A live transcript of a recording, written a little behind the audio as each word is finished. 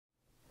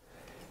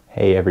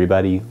Hey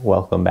everybody,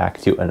 welcome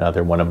back to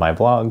another one of my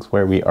vlogs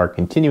where we are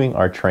continuing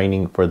our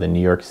training for the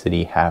New York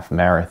City Half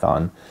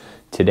Marathon.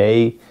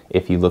 Today,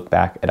 if you look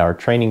back at our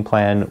training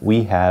plan,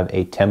 we have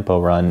a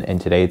tempo run,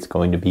 and today it's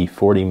going to be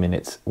 40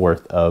 minutes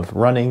worth of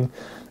running.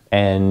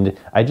 And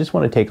I just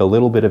want to take a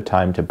little bit of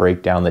time to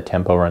break down the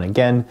tempo run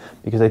again,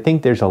 because I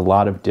think there's a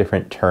lot of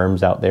different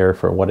terms out there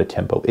for what a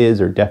tempo is,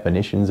 or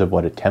definitions of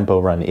what a tempo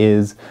run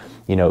is.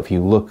 You know, if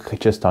you look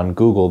just on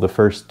Google, the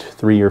first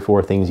 3 or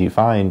 4 things you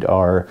find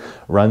are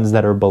runs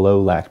that are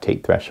below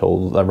lactate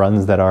threshold,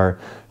 runs that are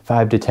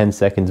 5 to 10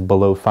 seconds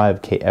below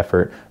 5K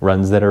effort,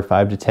 runs that are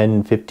 5 to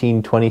 10,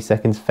 15, 20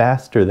 seconds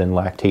faster than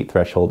lactate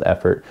threshold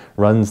effort,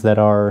 runs that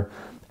are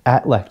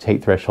at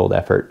lactate threshold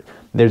effort.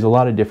 There's a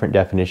lot of different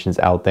definitions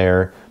out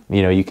there.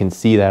 You know, you can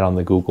see that on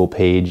the Google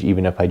page,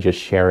 even if I just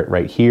share it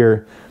right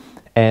here.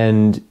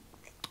 And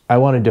I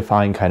want to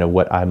define kind of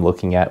what I'm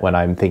looking at when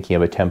I'm thinking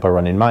of a tempo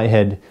run in my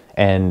head,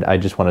 and I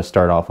just want to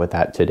start off with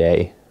that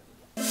today.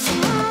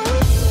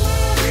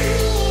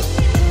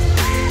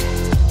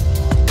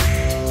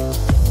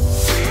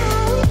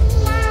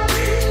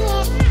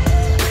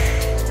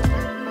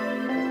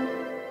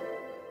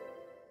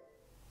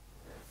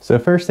 So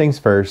first things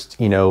first,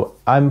 you know,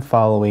 I'm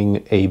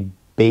following a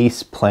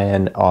base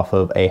plan off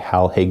of a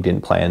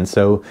Higdon plan.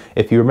 So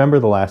if you remember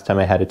the last time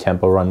I had a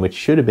tempo run, which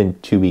should have been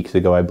 2 weeks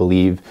ago, I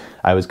believe,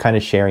 I was kind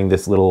of sharing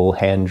this little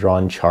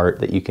hand-drawn chart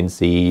that you can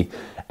see.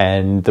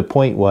 And the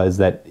point was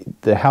that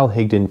the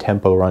Higdon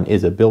tempo run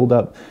is a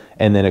build-up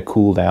and then a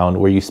cool down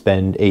where you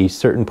spend a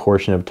certain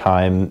portion of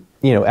time,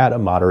 you know, at a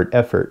moderate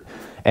effort.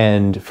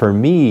 And for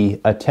me,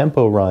 a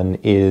tempo run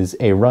is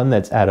a run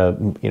that's at a,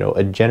 you know,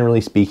 a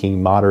generally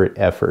speaking moderate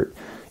effort.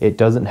 It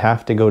doesn't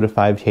have to go to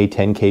 5K,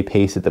 10K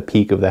pace at the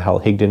peak of the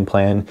Higdon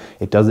plan.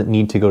 It doesn't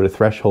need to go to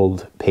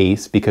threshold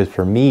pace, because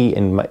for me,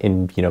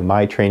 in you know,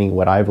 my training,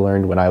 what I've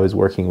learned when I was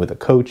working with a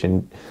coach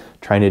and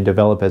trying to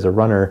develop as a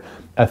runner,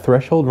 a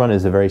threshold run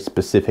is a very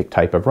specific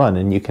type of run.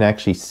 And you can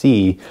actually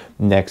see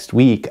next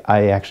week,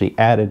 I actually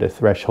added a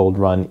threshold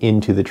run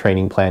into the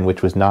training plan,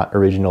 which was not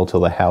original to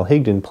the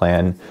Higdon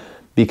plan.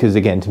 Because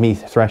again, to me,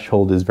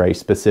 threshold is very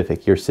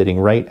specific. You're sitting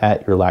right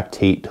at your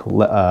lactate,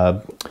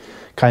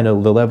 kind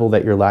of the level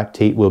that your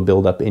lactate will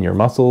build up in your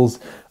muscles.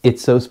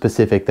 It's so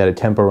specific that a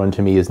tempo run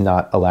to me is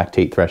not a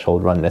lactate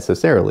threshold run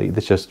necessarily.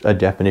 It's just a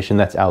definition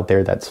that's out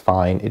there, that's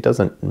fine. It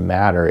doesn't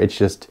matter. It's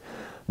just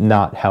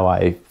not how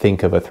I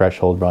think of a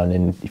threshold run.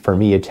 And for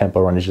me, a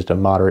tempo run is just a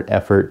moderate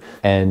effort.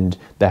 And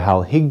the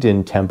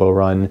Higdon tempo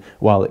run,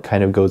 while it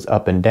kind of goes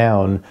up and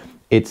down,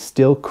 it's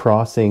still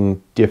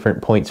crossing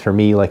different points for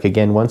me. Like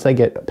again, once I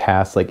get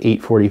past like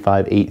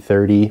 8:45,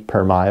 8:30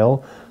 per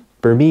mile,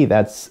 for me,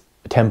 that's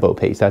tempo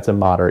pace. That's a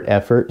moderate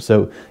effort.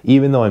 So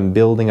even though I'm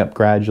building up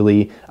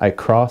gradually, I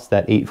cross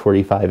that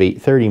 8:45,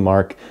 8:30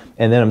 mark,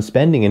 and then I'm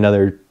spending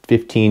another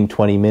 15,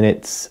 20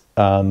 minutes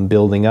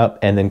building up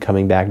and then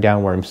coming back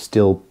down where I'm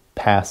still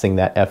passing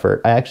that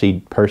effort. I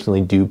actually personally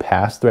do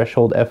pass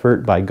threshold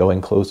effort by going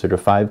closer to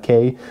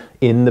 5K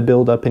in the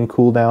build up and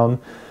cool down.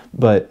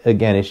 But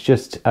again, it's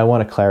just, I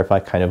want to clarify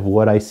kind of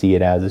what I see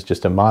it as. It's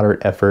just a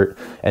moderate effort,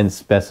 and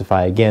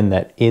specify again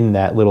that in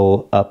that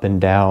little up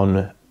and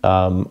down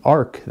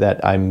arc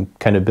that I'm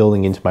kind of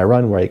building into my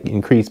run, where I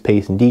increase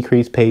pace and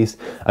decrease pace,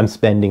 I'm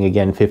spending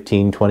again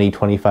 15, 20,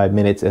 25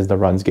 minutes as the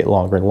runs get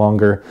longer and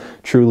longer,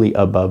 truly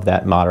above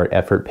that moderate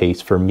effort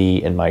pace for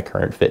me and my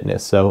current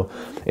fitness. So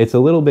it's a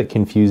little bit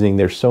confusing.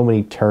 There's so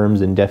many terms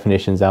and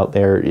definitions out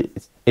there.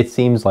 It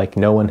seems like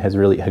no one has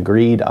really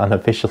agreed on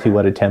officially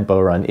what a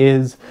tempo run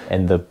is,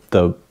 and the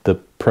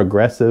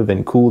progressive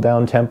and cool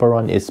down tempo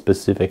run is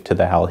specific to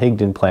the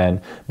Higdon plan.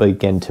 But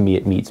again, to me,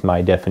 it meets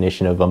my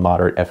definition of a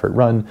moderate effort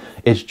run.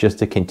 It's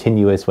just a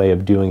continuous way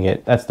of doing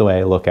it. That's the way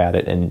I look at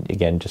it. And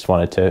again, just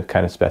wanted to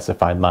kind of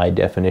specify my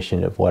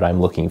definition of what I'm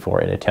looking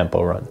for in a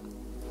tempo run.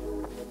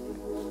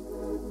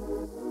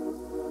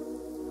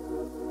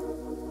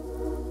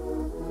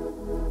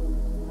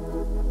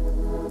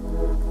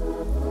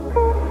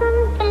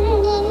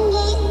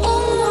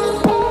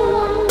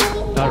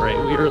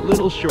 A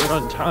little short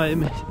on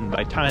time, and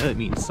by time it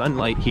means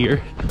sunlight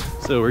here,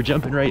 so we're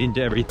jumping right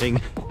into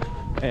everything.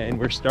 And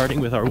we're starting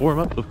with our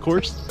warm-up, of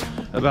course,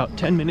 about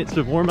 10 minutes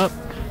of warm-up.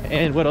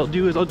 And what I'll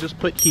do is I'll just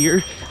put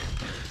here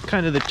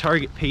kind of the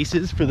target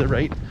paces for the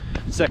right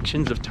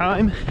sections of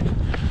time,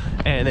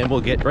 and then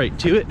we'll get right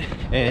to it.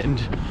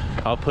 And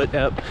I'll put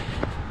up,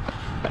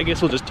 I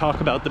guess we'll just talk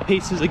about the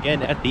paces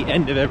again at the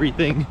end of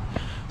everything,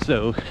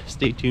 so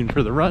stay tuned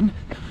for the run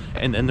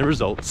and then the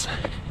results.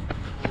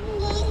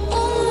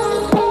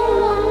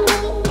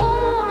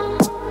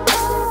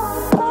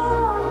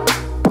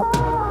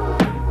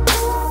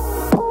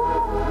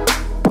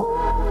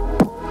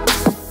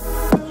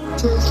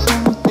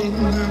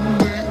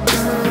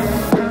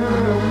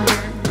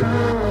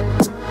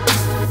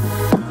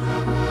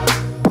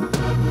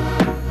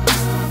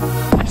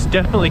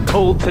 Definitely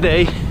cold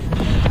today,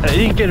 and I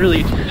didn't get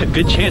really a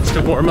good chance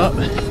to warm up,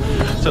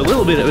 so a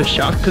little bit of a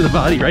shock to the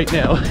body right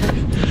now.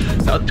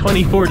 About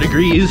 24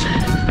 degrees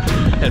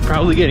and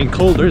probably getting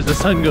colder as the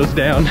sun goes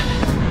down.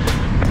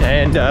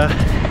 And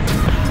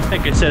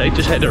Like I said, I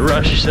just had to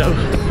rush, so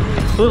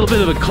a little bit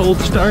of a cold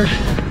start.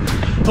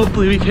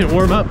 Hopefully we can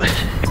warm up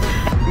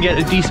and get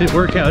a decent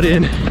workout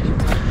in,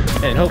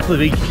 and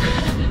hopefully we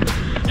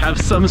have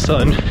some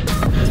sun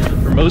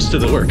for most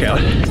of the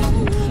workout.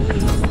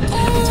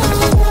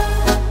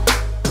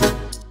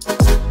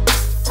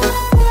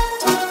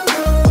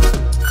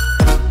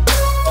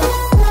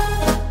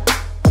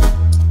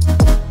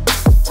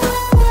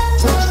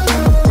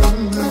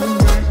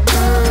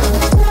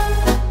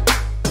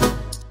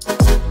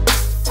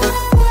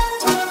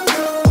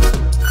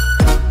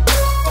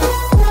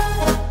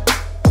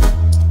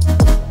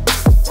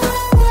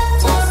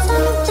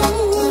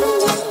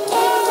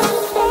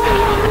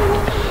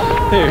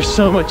 There's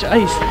so much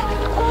ice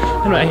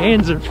and my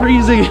hands are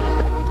freezing.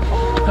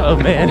 Oh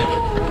man,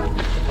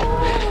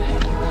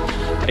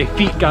 my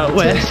feet got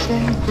wet.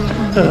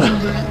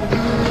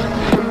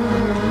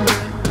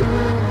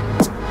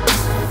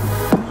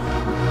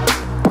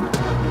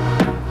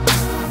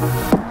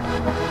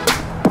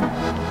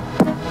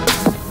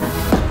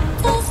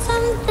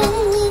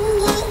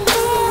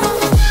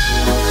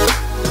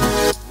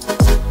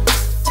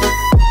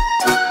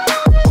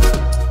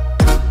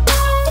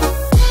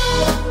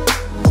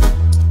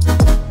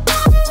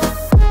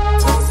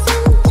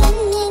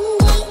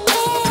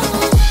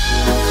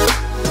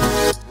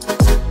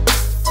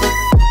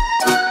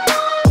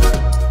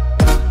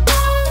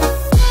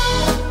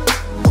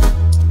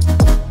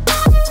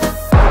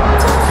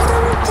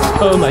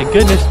 Oh my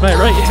goodness, my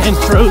right hand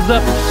froze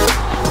up,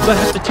 so I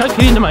have to tuck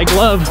it into my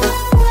glove.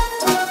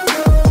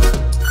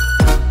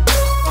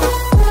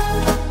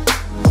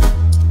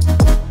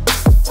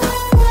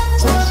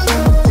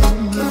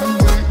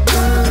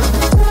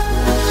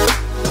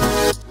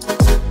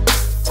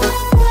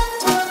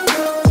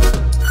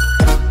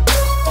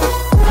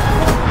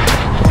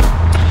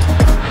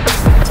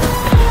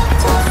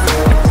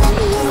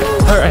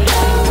 All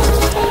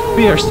right,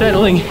 we are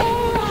settling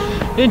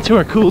into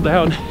our cool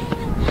down.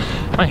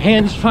 My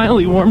hands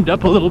finally warmed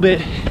up a little bit.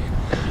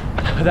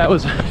 That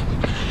was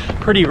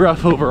pretty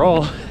rough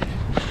overall.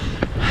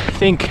 I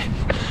think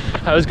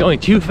I was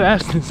going too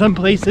fast in some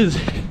places,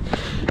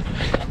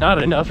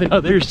 not enough in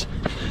others,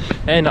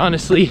 and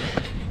honestly,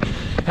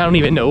 I don't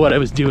even know what I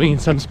was doing in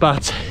some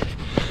spots,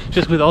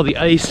 just with all the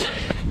ice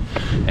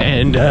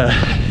and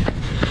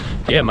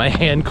yeah, my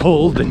hand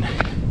cold, and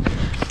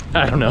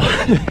I don't know.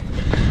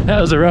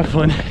 That was a rough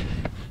one.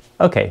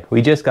 Okay,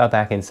 we just got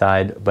back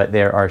inside, but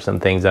there are some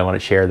things I want to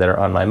share that are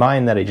on my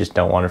mind that I just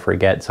don't want to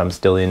forget, so I'm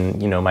still in,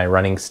 my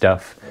running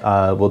stuff.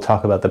 We'll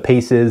talk about the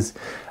paces.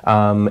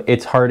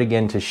 It's hard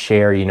again to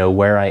share,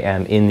 where I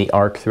am in the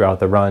arc throughout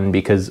the run,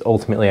 because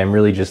ultimately I'm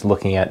really just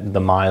looking at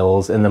the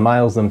miles, and the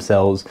miles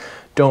themselves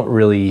don't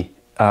really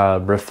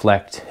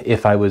reflect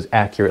if I was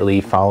accurately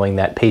following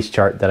that pace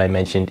chart that I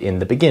mentioned in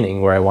the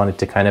beginning, where I wanted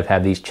to kind of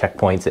have these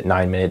checkpoints at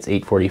 9 minutes,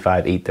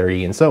 8:45,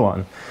 8:30, and so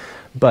on.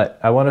 But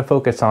I want to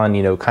focus on,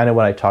 kind of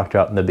what I talked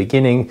about in the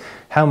beginning,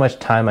 how much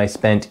time I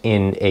spent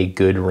in a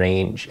good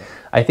range.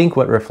 I think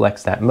what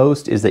reflects that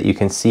most is that you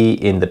can see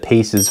in the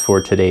paces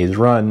for today's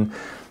run,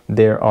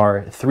 there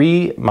are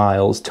 3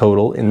 miles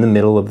total in the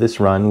middle of this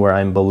run where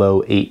I'm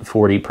below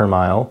 840 per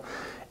mile,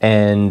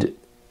 and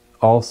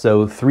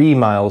also 3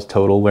 miles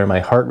total where my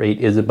heart rate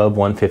is above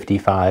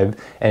 155,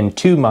 and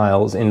 2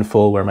 miles in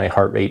full where my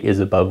heart rate is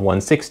above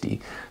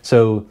 160.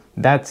 So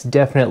that's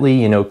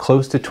definitely,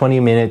 close to 20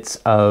 minutes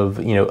of,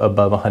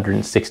 above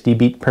 160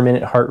 beat per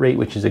minute heart rate,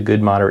 which is a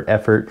good moderate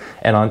effort.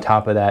 And on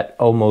top of that,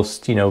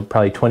 almost,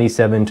 probably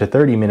 27 to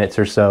 30 minutes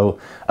or so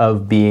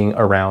of being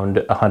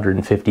around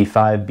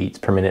 155 beats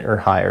per minute or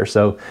higher.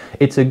 So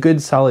it's a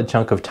good solid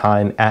chunk of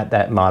time at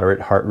that moderate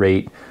heart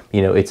rate.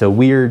 It's a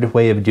weird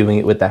way of doing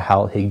it with the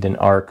Higdon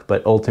arc,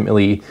 but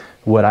ultimately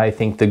what I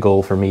think the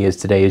goal for me is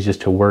today is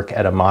just to work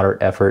at a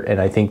moderate effort.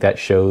 And I think that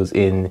shows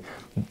in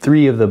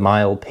 3 of the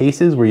mile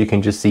paces, where you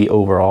can just see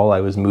overall I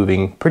was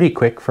moving pretty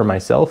quick for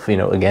myself,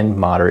 again,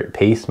 moderate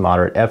pace,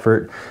 moderate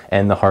effort,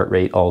 and the heart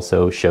rate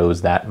also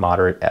shows that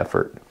moderate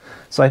effort.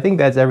 So I think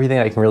that's everything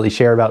I can really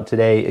share about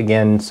today.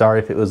 Again, sorry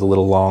if it was a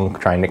little long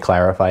trying to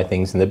clarify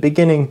things in the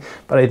beginning,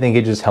 but I think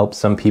it just helps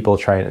some people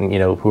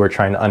who are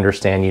trying to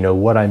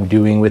understand, what I'm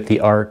doing with the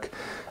arc.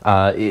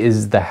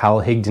 Is the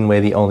Higdon way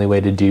the only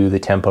way to do the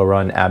tempo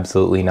run?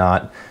 Absolutely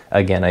not.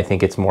 Again, I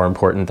think it's more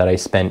important that I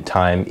spent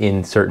time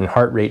in certain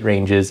heart rate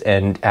ranges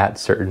and at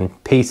certain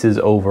paces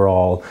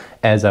overall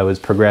as I was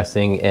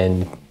progressing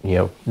and,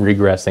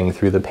 regressing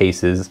through the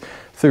paces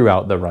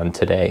throughout the run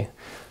today.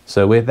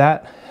 So with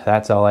that,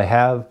 that's all I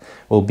have.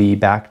 We'll be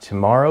back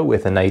tomorrow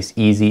with a nice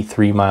easy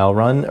 3-mile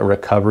run, a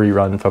recovery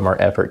run from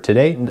our effort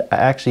today. And I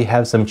actually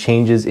have some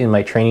changes in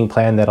my training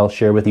plan that I'll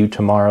share with you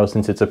tomorrow,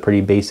 since it's a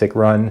pretty basic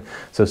run.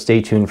 So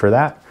stay tuned for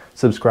that.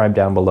 Subscribe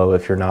down below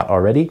if you're not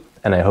already,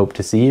 and I hope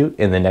to see you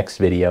in the next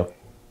video.